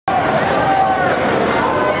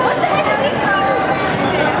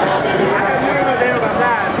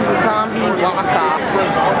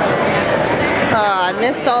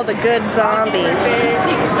all the good zombies.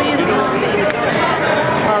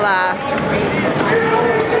 Well,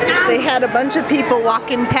 they had a bunch of people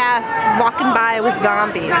walking by with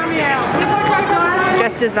zombies.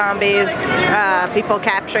 Just as zombies, people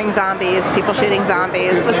capturing zombies, people shooting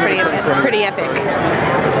zombies. It was pretty epic.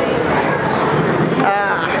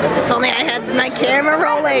 If only I had my camera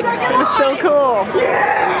rolling. It was so cool.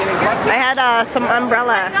 I had some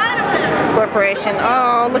Umbrella Corporation.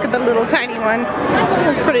 Oh, look at the little tiny one.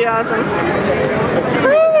 That's pretty awesome.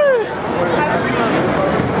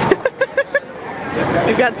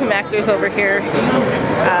 We've got some actors over here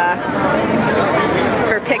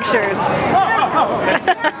for pictures.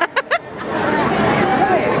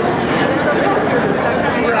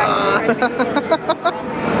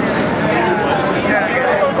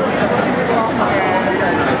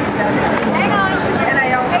 Hang on. And I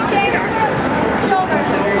don't. Hey, Jane. Shoulders.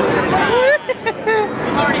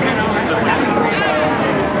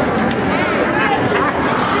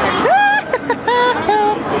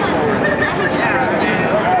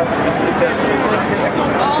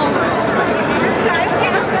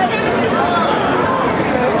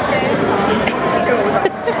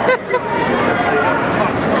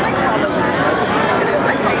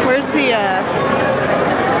 Where's the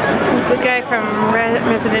guy from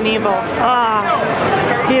Resident Evil?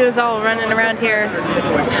 Oh, he was all running around here.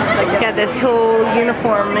 He had this whole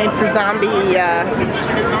uniform made for zombie,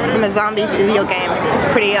 from a zombie video game.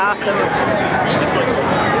 It's pretty awesome.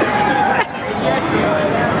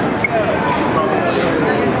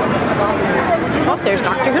 Oh, there's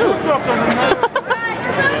Doctor Who.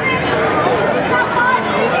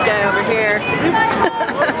 This guy over here.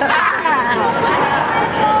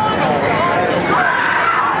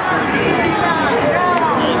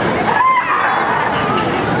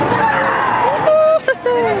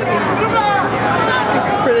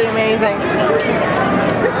 It's pretty amazing.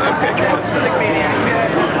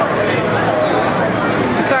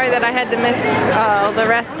 Sorry that I had to miss the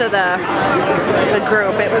rest of the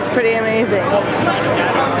group. It was pretty amazing.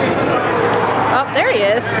 Oh, there he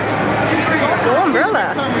is. Go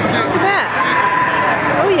Umbrella. Look at that.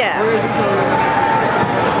 Oh yeah.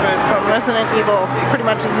 From Resident Evil. Pretty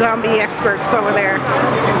much zombie experts over there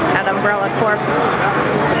at Umbrella Corp.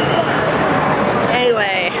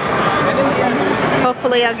 Anyway,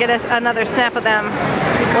 hopefully I'll get another snap of them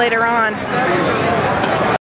later on.